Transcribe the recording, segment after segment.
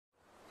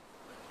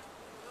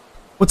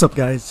What's up,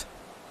 guys?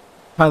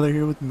 Tyler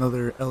here with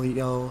another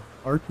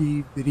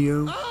Lelrp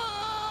video.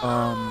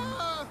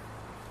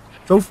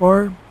 So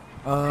far,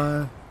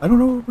 I don't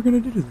know what we're gonna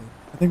do today.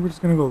 I think we're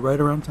just gonna go right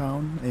around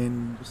town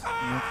and just see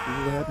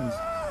what happens.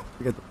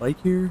 We got the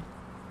bike here,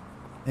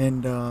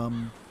 and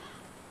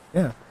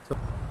yeah. So,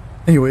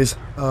 anyways,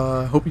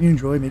 hope you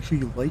enjoy. Make sure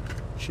you like,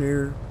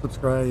 share,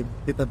 subscribe,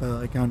 hit that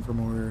bell icon for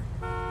more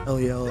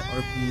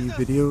Lelrp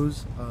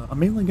videos. I'm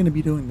mainly gonna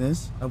be doing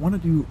this. I want to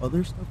do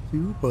other stuff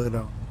too, but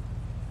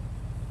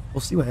we'll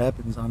see what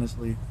happens,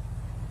 honestly.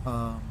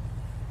 And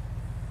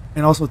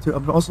also, too,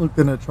 I'm also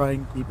gonna try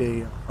and keep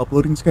a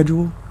uploading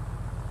schedule.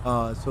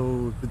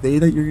 So the day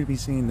that you're gonna be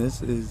seeing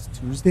this is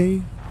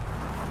Tuesday.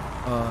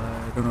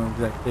 I don't know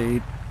the exact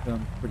date.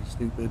 I'm pretty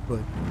stupid,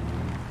 but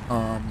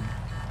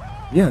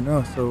yeah,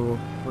 no. So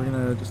we're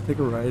gonna just take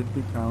a ride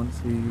through town,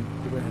 see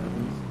what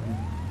happens, and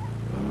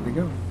here we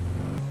go.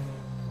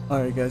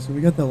 All right, guys. So we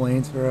got the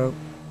Lancer out,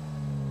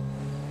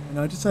 and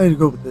I decided to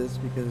go with this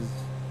because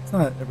it's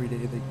not every day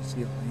that you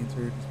see a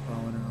Lancer just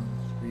crawling around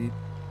the street.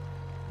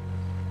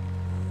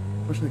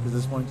 Especially because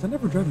this one, because I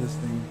never drive this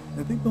thing. And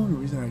I think the only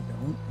reason I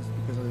don't is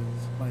because of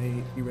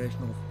my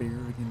irrational fear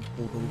of getting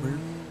pulled over.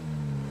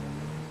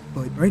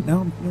 But right now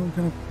I'm feeling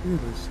kind of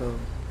fearless, so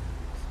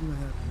let's see what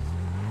happens.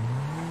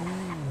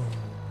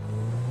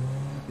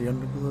 The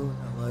underglow,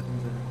 got a lot of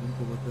things that are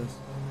illegal with this.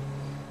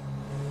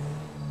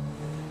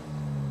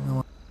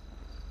 No.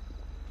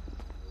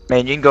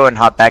 Man, you can go and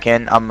hop back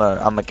in. I'm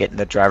gonna get in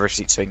the driver's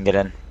seat so we can get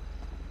in.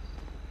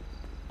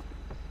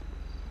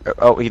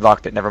 Oh, he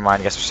locked it. Never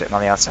mind. I guess we're sitting on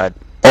the outside.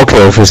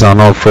 Okay, officer,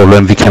 no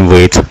problem. We can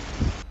wait.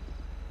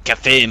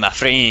 Cafe, my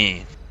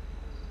friend.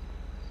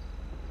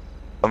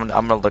 I'm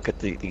gonna look at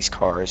these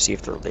cars, see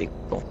if they're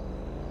legal.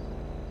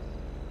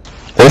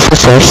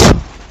 Officers,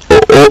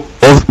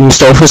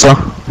 Mr. Officer,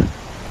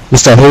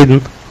 Mr.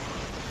 Hayden,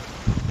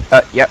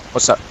 Yep.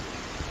 What's up?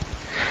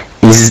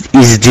 is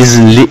this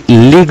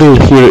legal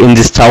here in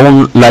this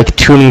town? Like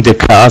tuning the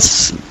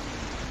cars,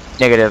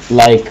 Negative.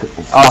 like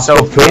Also,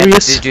 Fast and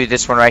Furious? do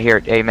this one right here.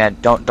 Hey, man,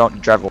 don't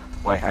drive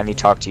away. I need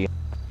to talk to you.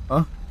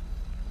 Huh?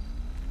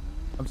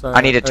 I'm sorry.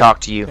 I need to talk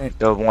to you. Okay.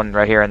 The one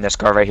right here in this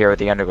car right here with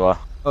the underglow.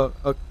 Oh,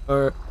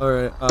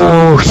 alright.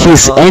 Oh,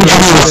 his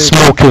engine is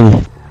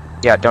smoking.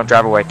 Yeah, don't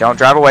drive away. Don't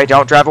drive away.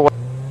 Don't drive away.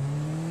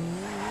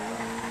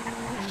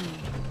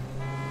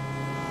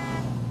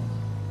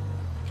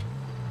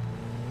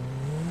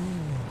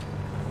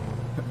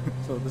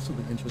 So this will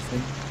be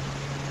interesting.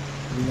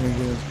 We're gonna get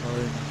in his car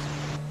and just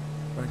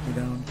track me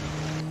down.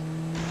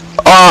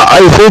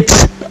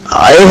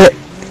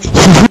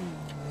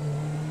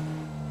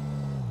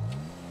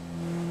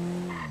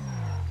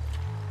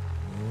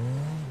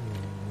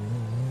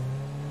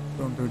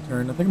 Going through a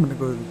turn. I think I'm gonna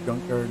go to the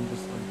junkyard and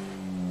just like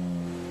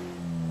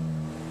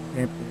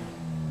camp there.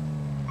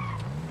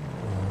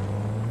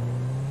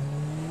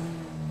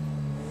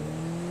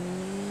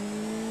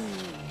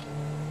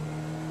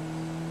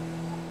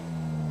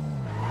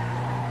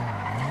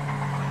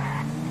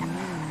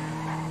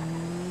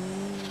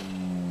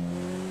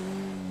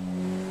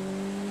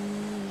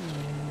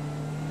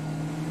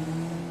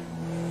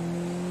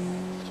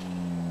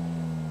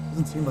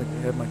 Doesn't seem like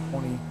they have my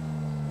 20.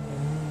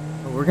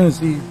 But we're gonna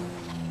see if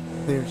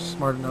they're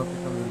smart enough to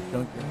come to the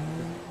junkyard.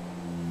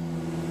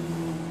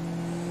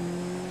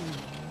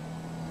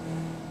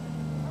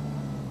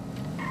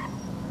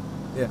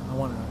 Yeah, I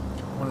wanted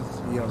to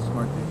see how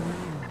smart they are.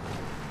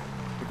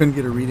 I couldn't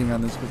get a reading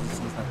on this because this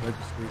thing's not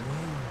registered.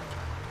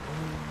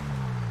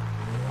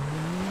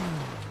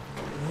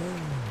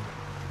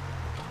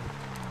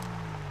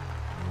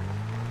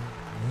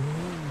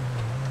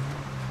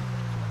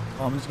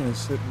 Oh, I'm just gonna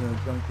sit in the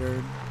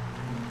junkyard.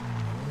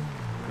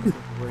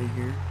 Right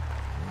here.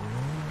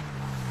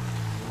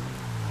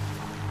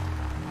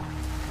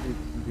 See if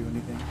we can do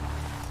anything.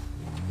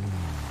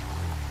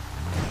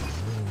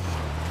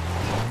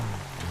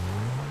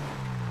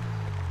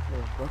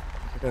 Oh, what?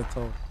 I gotta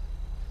tell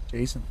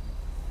Jason.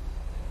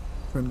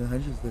 Trim the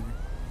hedges there.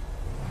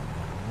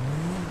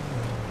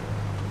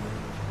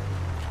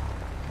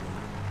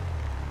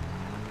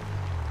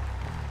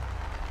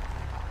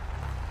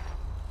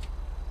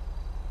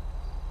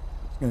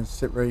 Just gonna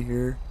sit right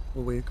here.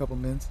 We'll wait a couple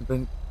minutes. If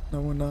no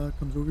one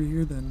comes over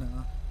here, then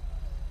I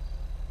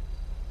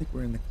think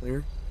we're in the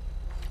clear.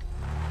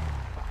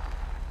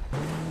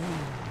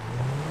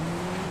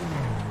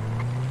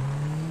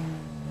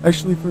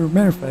 Actually, for a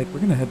matter of fact, we're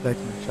gonna head back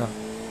to the shop.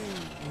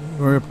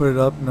 We're gonna put it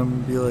up, and I'm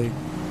gonna be like,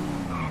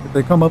 if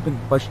they come up and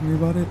question me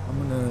about it,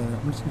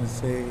 I'm just gonna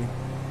say,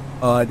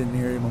 I didn't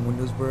hear you, my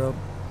windows were up.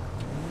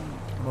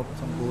 Come up with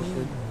some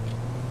bullshit.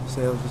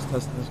 Say I was just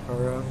testing this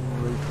car out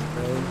and ready for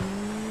the ride.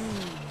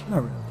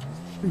 Not really. It's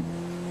a street.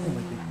 I'm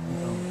like,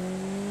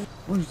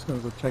 we're just gonna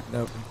go check it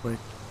out real quick.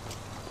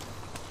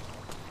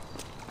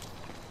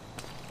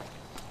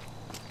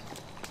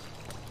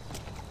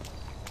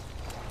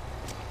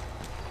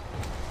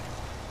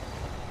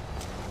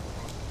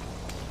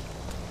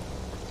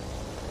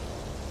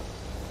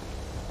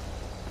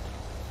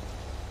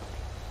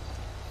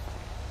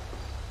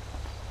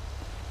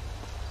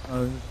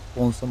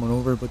 pulling someone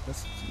over, but that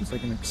seems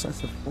like an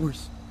excessive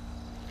force.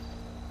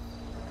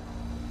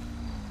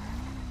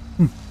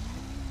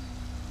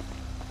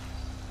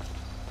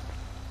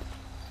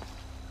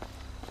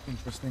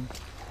 Interesting.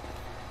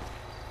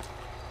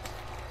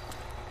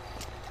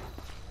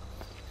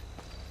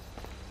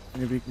 I'm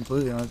gonna be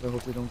completely honest, I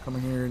hope they don't come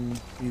in here and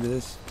see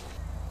this.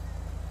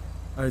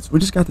 Alright, so we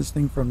just got this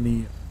thing from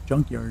the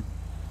junkyard.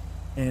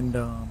 And,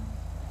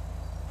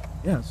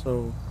 yeah,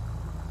 so,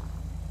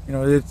 you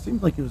know, it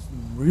seemed like it was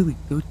in really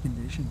good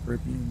condition for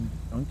it being in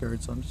the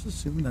junkyard, so I'm just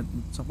assuming that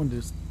someone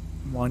just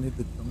wanted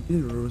to dunk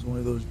it, or it was one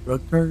of those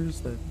drug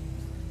cars that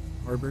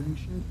harboring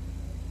shit.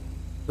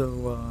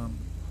 So,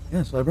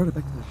 yeah, so I brought it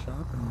back to the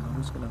shop, and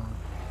I'm just gonna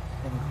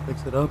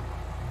fix it up,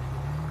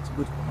 see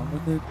what's wrong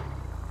with it,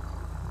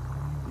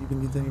 if it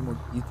even needs any more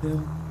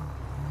detail,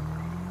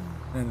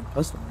 and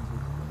customize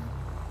it.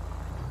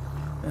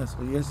 Yeah,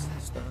 so you guys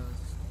just,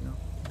 you know,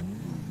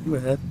 go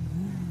ahead.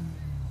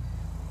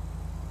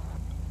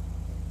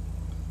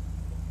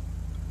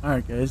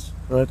 Alright guys,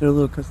 so after a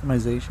little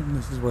customization,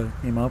 this is what I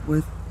came up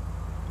with.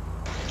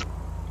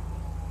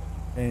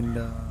 And,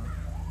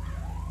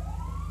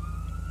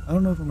 I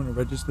don't know if I'm gonna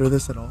register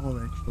this at all,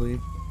 actually. I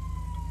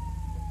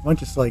might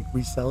just, like,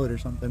 resell it or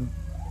something.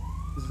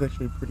 This is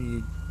actually a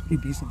pretty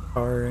decent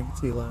car. I can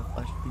see a lot of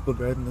flashy people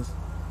driving this.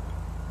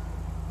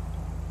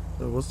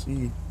 So we'll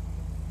see.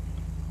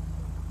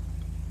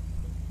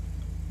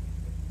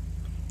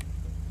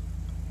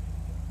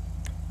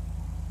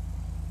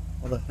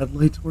 All the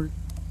headlights work.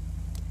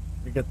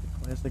 We got the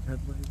classic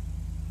headlight.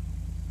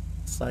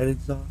 Side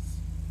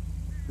exhaust.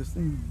 This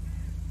thing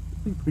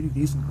pretty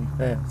decently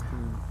fast,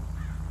 too.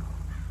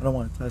 I don't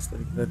want to test it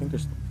because I think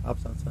there's still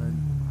cops outside.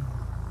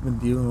 I've been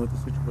dealing with the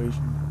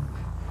situation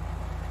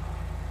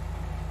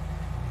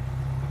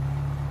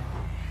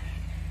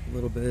a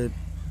little bit.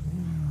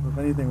 Or if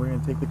anything, we're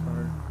gonna take the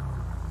car.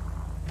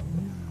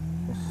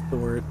 We'll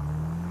store it.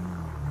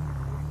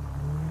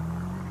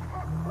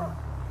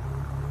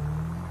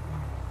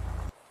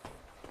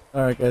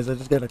 Alright guys, I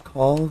just got a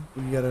call.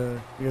 We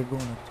gotta go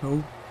on a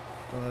tow.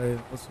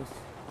 Let's just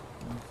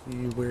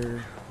see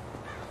where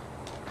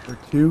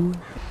to.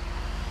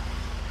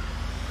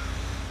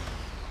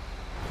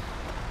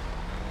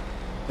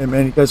 Hey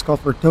man, you guys call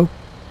for a tow?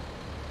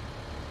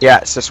 Yeah,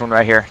 it's this one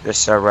right here.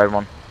 This red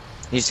one.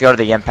 Needs to go to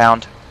the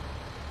impound.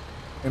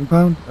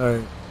 Impound?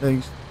 Alright.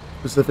 Any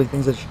specific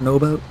things I should know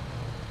about?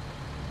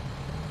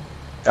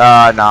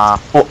 Nah.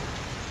 Oh.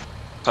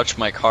 Touch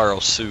my car,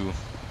 I'll sue.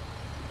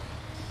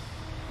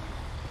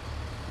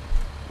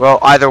 Well,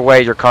 either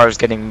way, your car is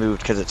getting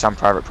moved because it's on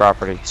private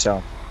property,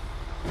 so.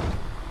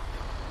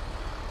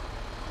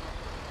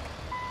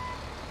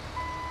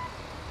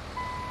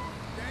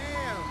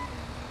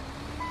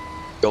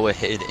 Go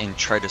ahead and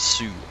try to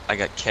sue. I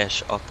got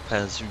cash up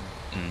Pazoo.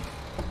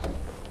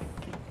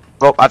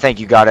 Well, I think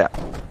you got it.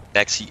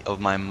 Backseat of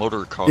my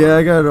motor car. Yeah,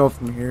 I got it all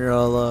from here.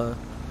 I'll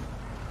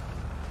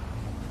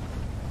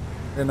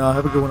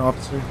have a good one,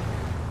 officer.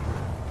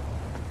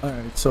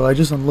 Alright, so I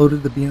just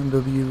unloaded the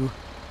BMW,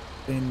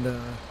 and,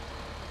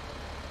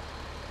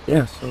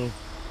 yeah, so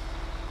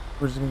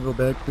we're just gonna go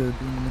back to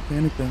doing the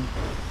mechanic thing.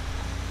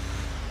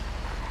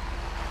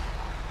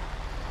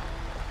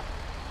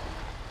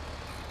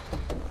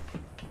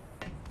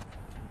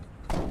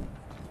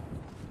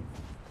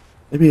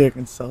 Maybe I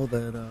can sell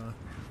that,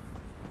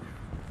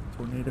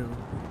 tornado.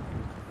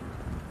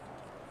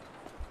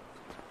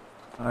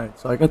 Alright,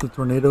 so I got the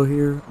tornado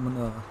here. I'm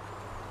gonna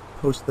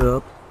post it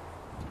up,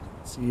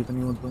 see if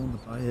anyone's willing to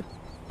buy it.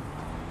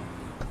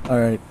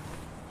 Alright,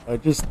 I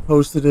just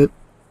posted it.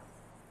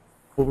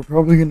 What we're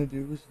probably gonna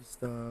do is just,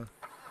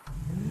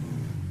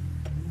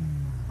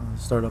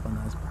 start up on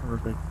that. It's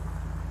perfect.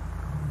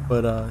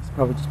 But, it's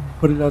probably just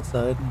put it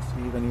outside and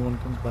see if anyone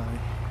comes by.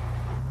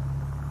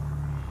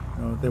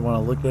 You know, if they want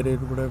to look at it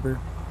or whatever.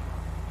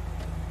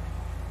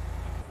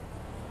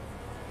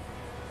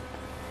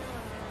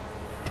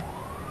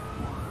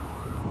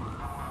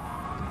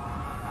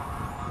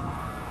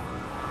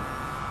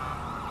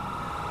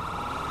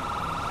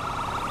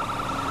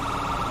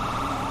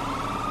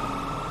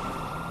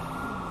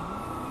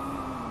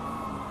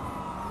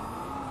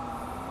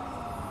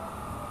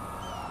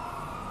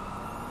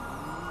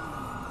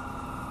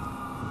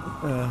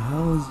 What the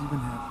hell is even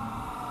happening?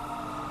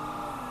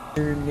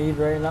 Your need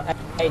right now.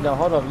 Hey, no,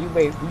 hold on. You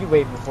wait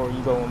before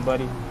you go in,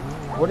 buddy.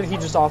 What did he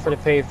just offer to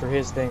pay for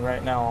his thing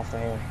right now off the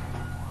hand?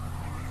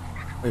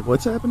 Wait,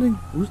 what's happening?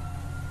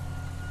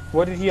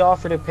 What did he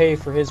offer to pay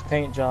for his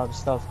paint job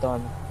stuff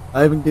done?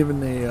 I haven't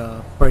given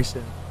a price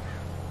yet.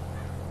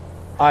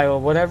 Alright,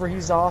 well, whatever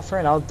he's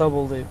offering, I'll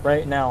double it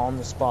right now on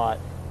the spot.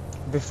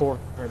 Before.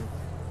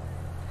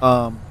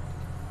 Alright,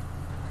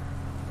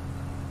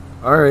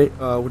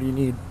 what do you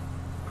need?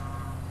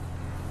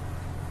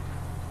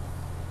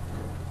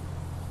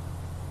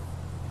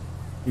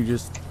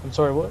 I'm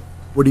sorry, what?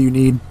 What do you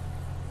need?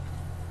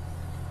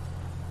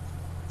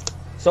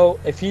 So,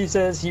 if he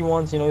says he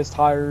wants, his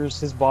tires,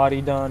 his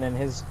body done, and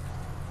his,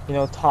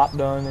 top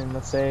done, and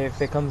let's say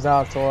if it comes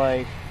out to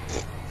like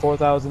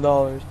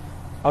 $4,000,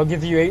 I'll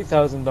give you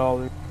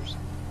 $8,000,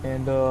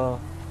 and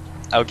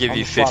I'll give on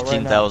you the spot right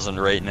 15,000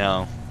 right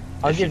now.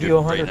 I'll if give do you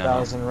it right now.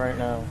 100,000 right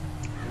now.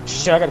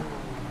 Shit, I gotta.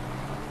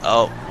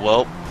 Oh,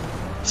 well,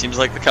 seems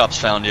like the cops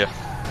found you.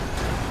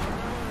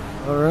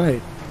 All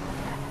right.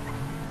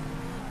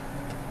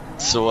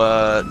 So,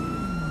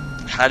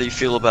 how do you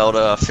feel about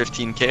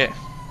 15K?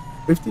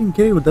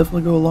 15K would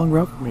definitely go a long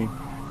route for me.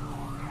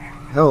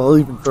 Hell, I'll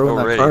even throw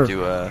in that car. Already,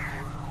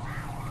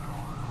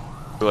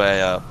 do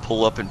I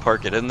pull up and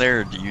park it in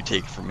there, or do you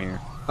take it from here?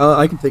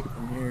 I can take it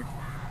from here.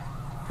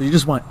 So you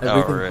just want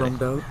everything Alrighty.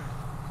 chromed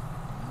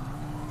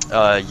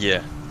out?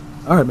 Yeah.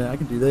 Alright, man, I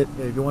can do that.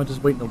 Yeah, if you want to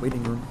just wait in the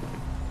waiting room.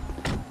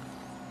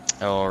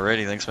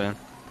 Alrighty, thanks, man.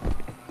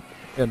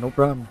 Yeah, no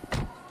problem.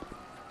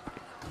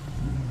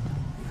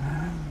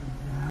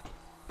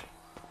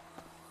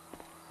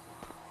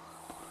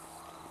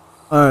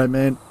 Alright,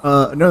 man.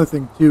 Another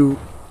thing, too.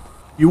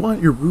 You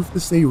want your roof to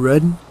stay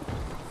red?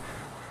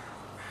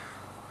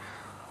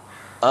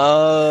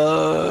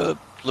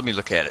 Let me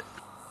look at it.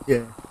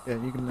 Yeah,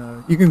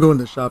 you can go in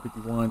the shop if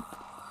you want.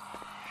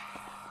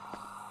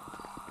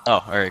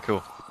 Oh, alright,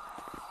 cool.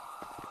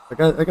 I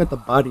got the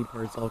body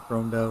parts all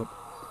chromed out.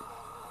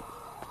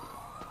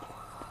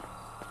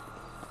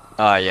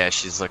 Yeah,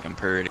 she's looking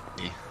pretty.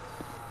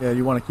 Yeah,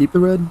 you want to keep the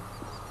red?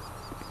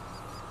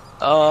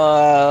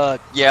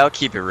 Yeah, I'll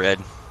keep it red.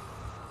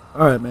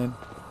 Alright, man.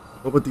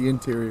 What about the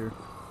interior?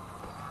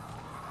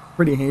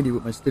 Pretty handy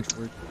with my stitch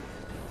work.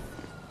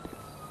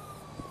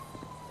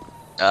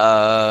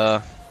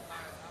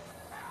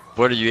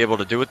 What are you able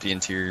to do with the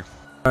interior?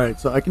 Alright,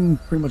 so I can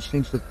pretty much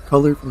change the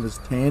color from this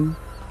tan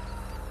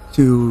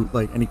to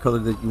like any color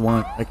that you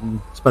want. I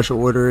can special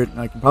order it, and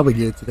I can probably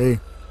get it today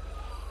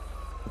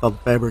with all the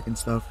fabric and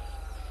stuff.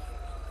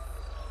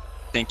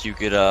 Think you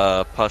could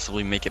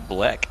possibly make it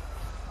black?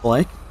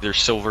 Black? Either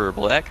silver or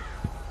black?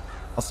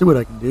 I'll see what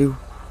I can do.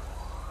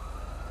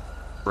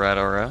 Right,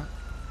 alright.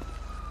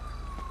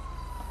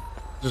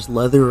 Just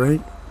leather,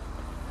 right?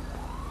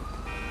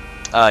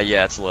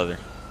 Yeah, it's leather.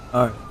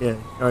 Alright, yeah.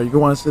 Alright, you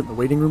want to sit in the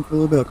waiting room for a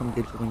little bit? I'll come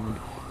get you when you...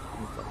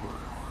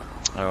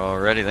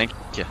 Alrighty, thank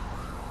you.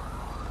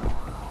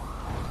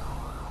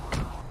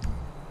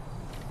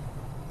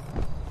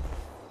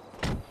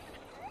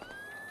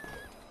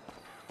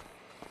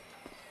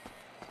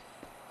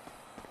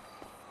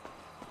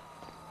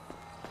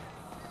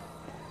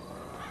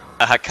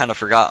 I kind of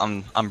forgot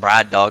I'm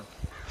Brad, dog.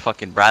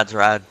 Fucking Brad's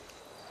rad.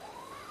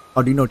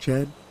 Oh, do you know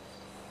Chad?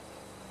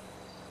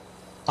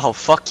 Oh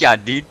fuck yeah,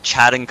 dude.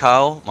 Chad and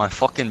Kyle, my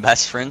fucking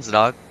best friends,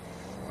 dog.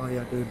 Oh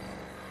yeah, dude.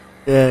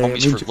 Yeah,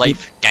 Homies for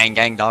life. Gang,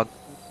 gang, dog.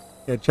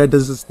 Yeah, Chad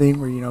does this thing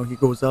where, you know, he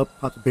goes up,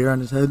 pops a beer on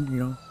his head, you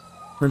know,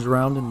 turns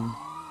around and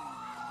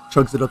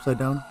chugs it upside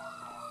down.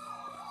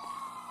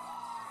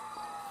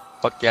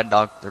 Fuck yeah,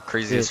 dog. They're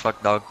crazy as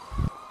fuck, dog.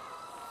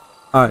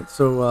 Alright,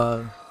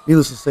 so,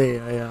 needless to say,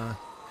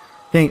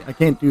 I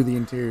can't do the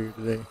interior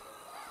today.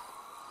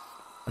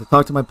 I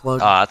talked to my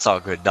plug. Ah, that's all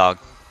good, dog.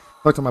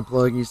 Talked to my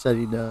plug. He said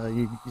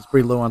he's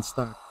pretty low on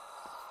stock.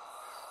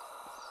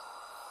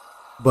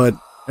 But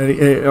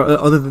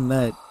other than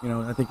that, you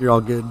know, I think you're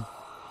all good.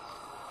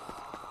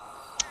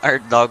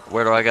 Alright, dog.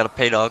 Where do I gotta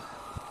pay, dog?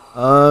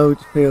 We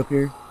just pay up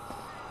here.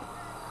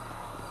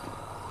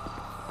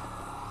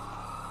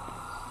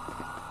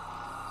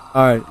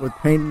 Alright, with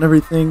paint and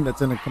everything, that's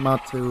gonna come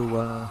out to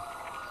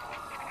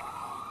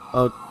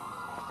about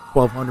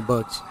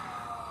 $1,200.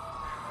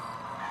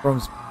 From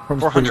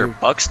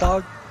 $400,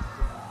 dog?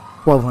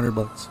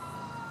 $1,200.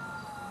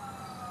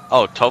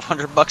 Oh,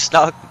 $1,200,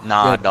 dog?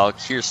 Nah, Yeah. dog.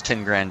 Here's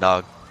 10 grand,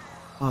 dog.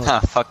 Oh,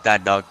 Huh, fuck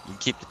that, dog. You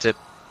keep the tip.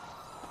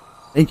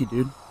 thank you,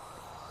 dude.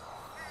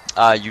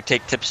 You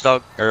take tips,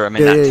 dog? Or, I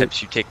mean, Yeah, not yeah,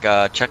 tips, you take,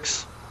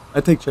 checks?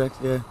 I take checks,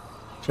 yeah.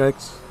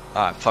 Checks.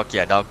 Fuck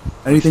yeah, dog.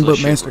 Anything Fill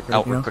but this shit MasterCard,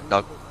 out you real know? quick,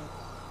 dog.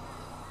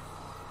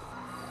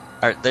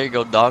 Alright, there you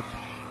go, dog.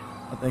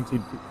 Oh, thank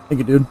you,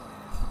 dude.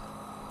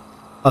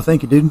 Oh,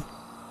 thank you, dude.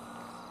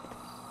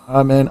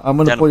 Alright, man. I'm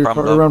gonna Yeah, no pull your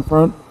problem, car dog. around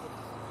front.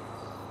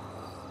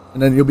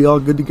 And then you'll be all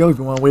good to go if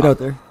you want to wait out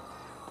there.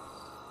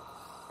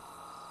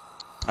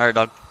 Alright,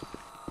 dog.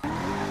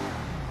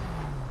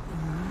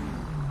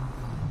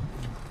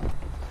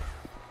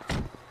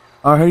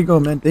 Alright, here you go,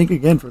 man. Thank you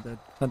again for that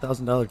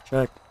 $10,000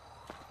 check.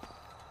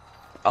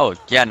 Oh,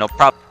 yeah, no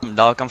problem,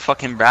 dog. I'm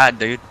fucking Brad,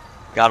 dude.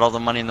 Got all the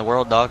money in the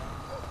world, dog.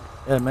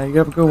 Yeah, man. You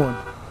have a good one.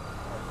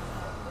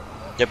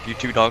 Yep, you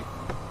too, dog.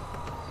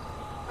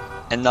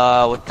 And,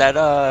 with that,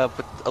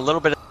 with a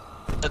little bit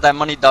of that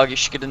money, dog, you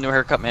should get a new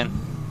haircut, man.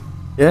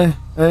 Yeah,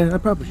 I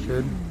probably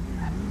should.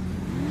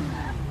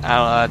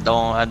 I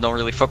don't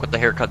really fuck with the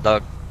haircut,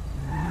 dog.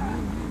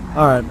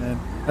 Alright, man.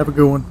 Have a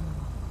good one.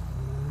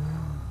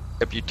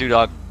 Yep, you too,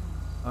 dog.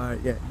 Alright,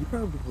 yeah. It's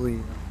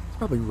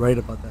probably right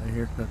about that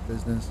haircut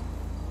business.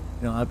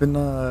 You know, I've been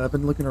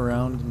looking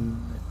around and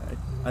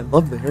I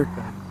love the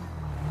haircut.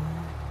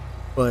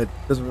 But it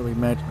doesn't really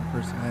match my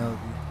personality.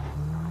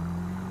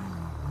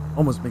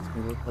 Almost makes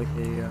me look like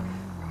a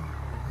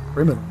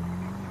criminal.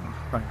 I'm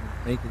just trying to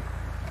make it.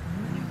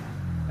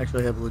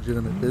 Actually have a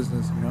legitimate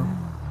business, you know?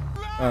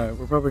 Alright,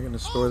 we're probably gonna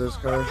store this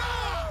car.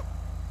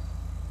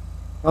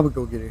 Probably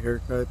go get a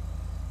haircut.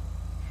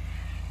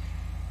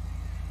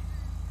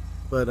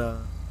 But, yeah.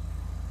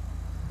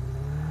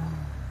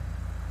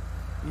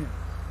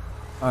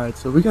 Alright,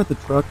 so we got the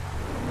truck.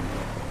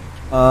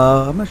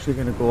 I'm actually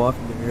gonna go off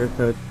and get a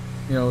haircut.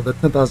 You know, the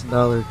 $10,000, you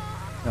know,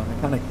 I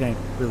kinda can't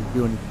really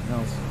do anything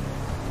else.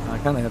 I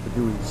kinda have to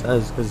do what he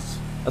says, because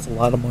that's a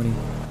lot of money.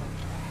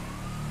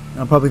 And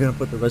I'm probably gonna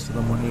put the rest of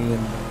the money in, you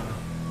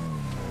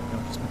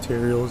know, just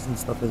materials and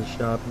stuff for the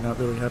shop and not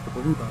really have to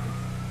worry about it.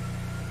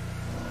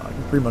 I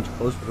can pretty much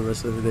close for the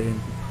rest of the day and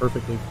be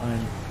perfectly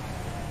fine.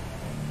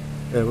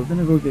 Yeah, we're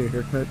gonna go get a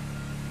haircut.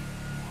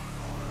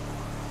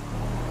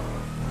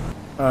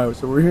 Alright,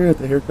 so we're here at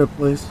the haircut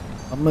place.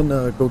 I'm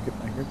gonna go get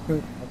my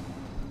haircut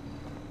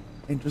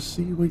and just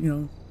see what, you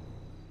know,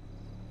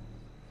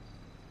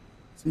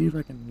 see if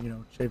I can, you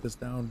know, shave this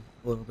down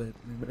a little bit,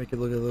 make it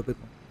look a little bit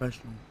more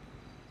professional.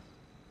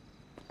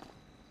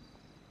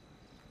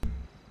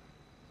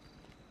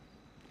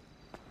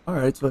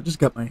 Alright, so I just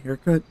got my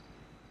haircut.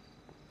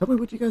 Tell me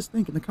what you guys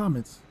think in the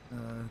comments.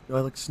 Do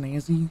I look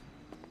snazzy?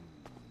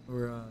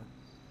 Or,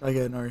 do I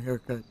get another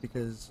haircut?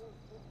 Because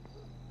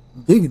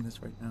I'm digging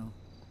this right now.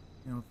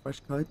 You know, fresh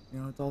cut, you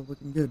know, it's all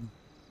looking good.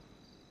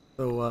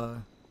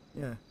 So,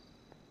 yeah.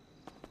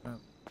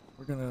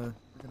 We're gonna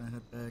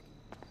head back.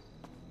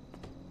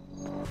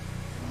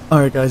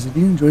 Alright guys, if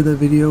you enjoyed that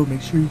video,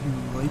 make sure you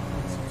like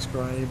and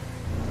subscribe.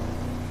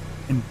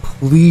 And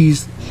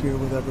please share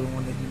with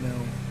everyone that you know.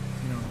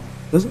 You know,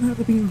 doesn't have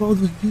to be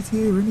involved with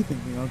GTA or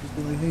anything, you know, just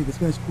be like, hey, this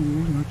guy's cool,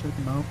 you know, check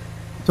him out.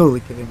 I'm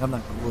totally kidding, I'm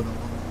not cool at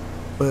all.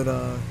 But,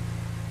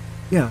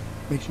 yeah,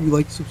 make sure you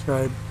like,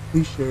 subscribe,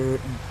 please share,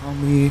 and tell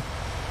me.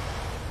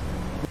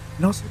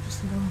 And also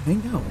just, you know,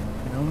 hang out,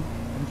 you know?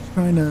 I'm just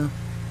trying to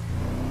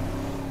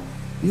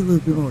be a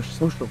little bit more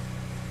social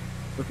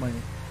with my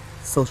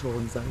social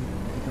anxiety, you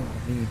know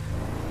what I mean?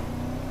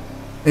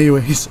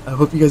 Anyways, I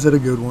hope you guys had a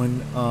good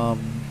one.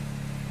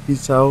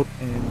 Peace out,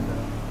 and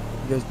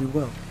you guys do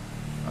well.